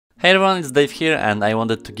Hey everyone, it's Dave here, and I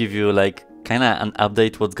wanted to give you like kinda an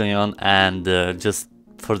update what's going on and just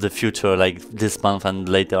for the future, like this month and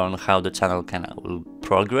later on, how the channel kinda will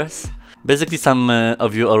progress. Basically, some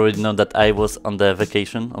of you already know that I was on the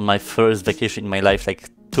vacation, on my first vacation in my life,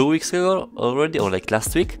 like 2 weeks ago already, or like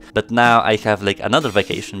last week. But now I have like another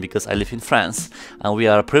vacation because I live in France, and we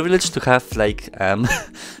are privileged to have like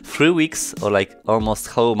 3 weeks or like almost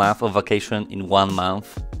whole month of vacation in 1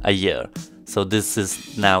 month a year. So this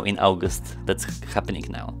is now in August, that's happening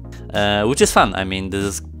now, which is fun. I mean, this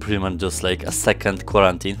is pretty much just like a second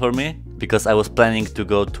quarantine for me, because I was planning to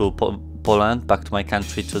go to Poland, back to my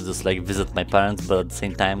country, to just like visit my parents, but at the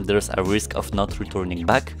same time there's a risk of not returning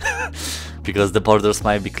back because the borders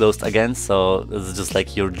might be closed again, so it's just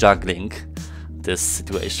like you're juggling this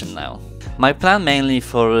situation now. My plan mainly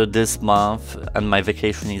for this month and my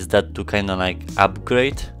vacation is that to kind of like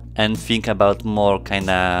upgrade and think about more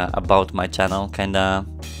kinda about my channel, kinda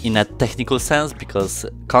in a technical sense, because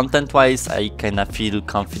content wise I kinda feel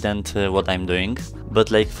confident what I'm doing,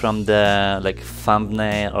 but like from the like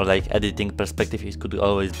thumbnail or like editing perspective it could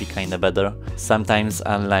always be kinda better. Sometimes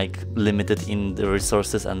I'm like limited in the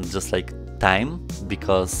resources and just like time,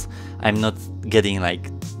 because I'm not getting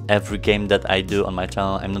like every game that I do on my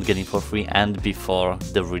channel, I'm not getting for free and before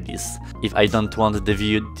the release. If I don't want the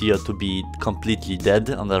video to be completely dead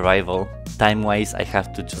on arrival, time-wise I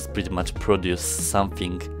have to just pretty much produce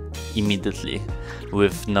something immediately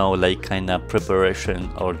with no like kinda preparation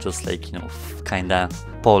or just like, you know, kinda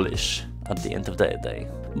polish at the end of the day.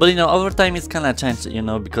 But you know, over time it's kinda changed, you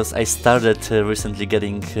know, because I started recently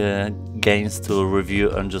getting games to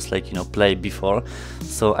review and just like, you know, play before,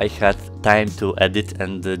 so I had time to edit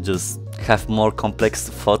and just have more complex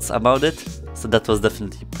thoughts about it, so that was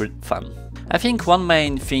definitely pretty fun. I think one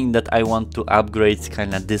main thing that I want to upgrade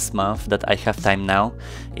kinda this month that I have time now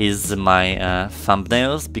is my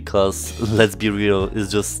thumbnails, because let's be real,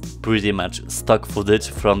 it's just pretty much stock footage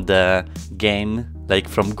from the game, like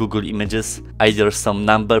from Google Images, either some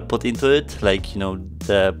number put into it, like, you know,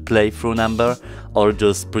 the playthrough number, or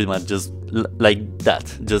just pretty much just like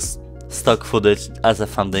that, just stock footage as a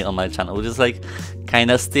thumbnail on my channel, which is like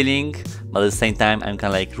kinda stealing, but at the same time I'm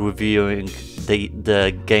kinda like reviewing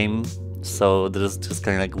the game, so there's just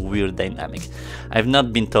kind of like weird dynamic. I've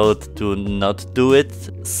not been told to not do it,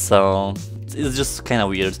 so it's just kind of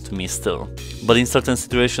weird to me still. But in certain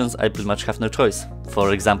situations I pretty much have no choice.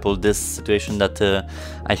 For example, this situation that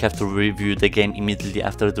I have to review the game immediately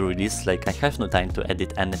after the release, like I have no time to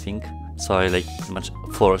edit anything, so I like pretty much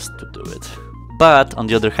forced to do it. But on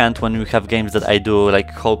the other hand, when we have games that I do like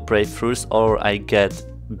whole playthroughs or I get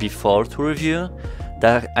before to review,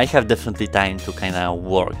 that I have definitely time to kind of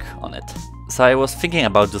work on it. So I was thinking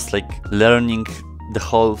about just like learning the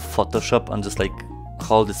whole Photoshop and just like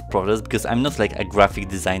all this process, because I'm not like a graphic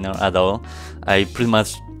designer at all.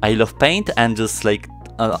 I love Paint and just like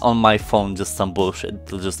on my phone just some bullshit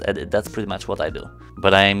to just edit. That's pretty much what I do.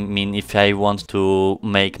 But I mean, if I want to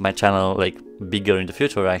make my channel like bigger in the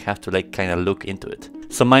future, I have to like kind of look into it.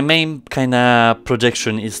 So my main kind of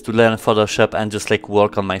projection is to learn Photoshop and just like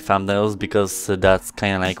work on my thumbnails, because that's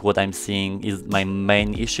kind of like what I'm seeing is my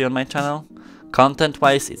main issue on my channel. Content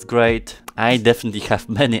wise it's great, I definitely have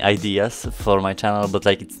many ideas for my channel, but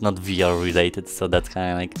like it's not VR related, so that's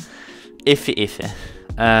kind of like iffy.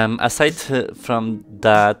 Aside from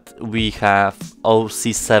that, we have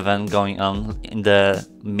OC7 going on in the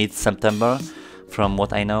mid-September, from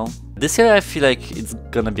what I know. This year I feel like it's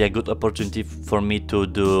gonna be a good opportunity for me to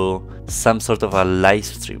do some sort of a live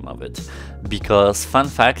stream of it, because fun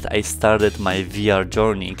fact, I started my VR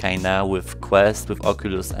journey kinda with Quest, with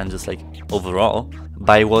Oculus, and just like overall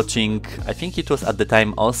by watching, I think it was at the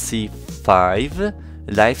time OC5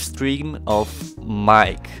 live stream of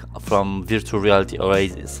Mike from Virtual Reality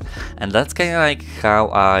Oasis, and that's kinda like how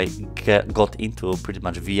I got into pretty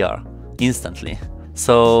much VR instantly.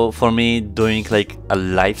 So for me, doing like a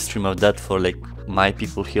live stream of that for like my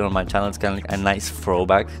people here on my channel is kind of like a nice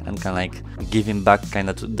throwback and kind of like giving back kind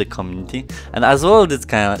of to the community. And as well, it's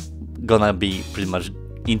kind of gonna be pretty much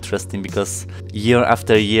interesting, because year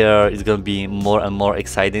after year it's gonna be more and more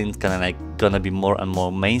exciting. It's kind of like gonna be more and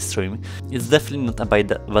more mainstream. It's definitely not a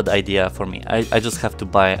bad idea for me. I just have to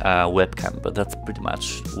buy a webcam, but that's pretty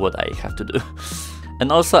much what I have to do.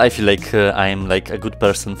 And also I feel like I'm like a good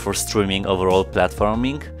person for streaming overall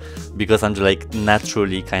platforming, because I'm like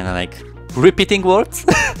naturally kind of like repeating words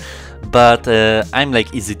but I'm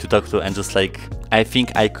like easy to talk to, and just like I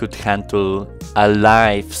think I could handle a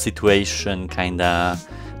live situation kinda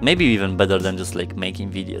maybe even better than just like making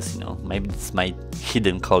videos, you know. Maybe it's my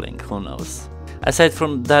hidden calling, who knows. Aside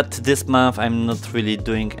from that, this month I'm not really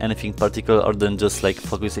doing anything particular other than just like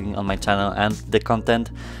focusing on my channel and the content.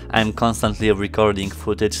 I'm constantly recording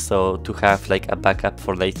footage, so to have like a backup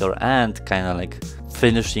for later and kind of like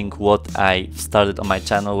finishing what I started on my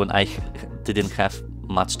channel when I didn't have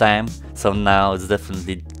much time. So now it's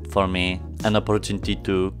definitely for me an opportunity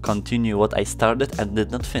to continue what I started and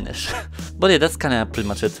did not finish. But yeah, that's kind of pretty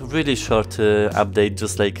much it. Really short update,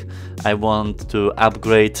 just like I want to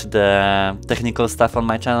upgrade the technical stuff on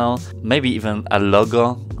my channel, maybe even a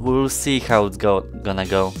logo. We'll see how it's gonna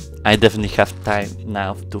go. I definitely have time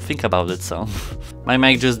now to think about it, so. My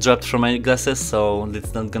mic just dropped from my glasses, so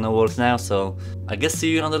it's not gonna work now, so I guess see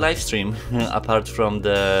you on the live stream, apart from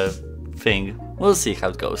the thing. We'll see how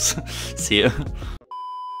it goes. See you.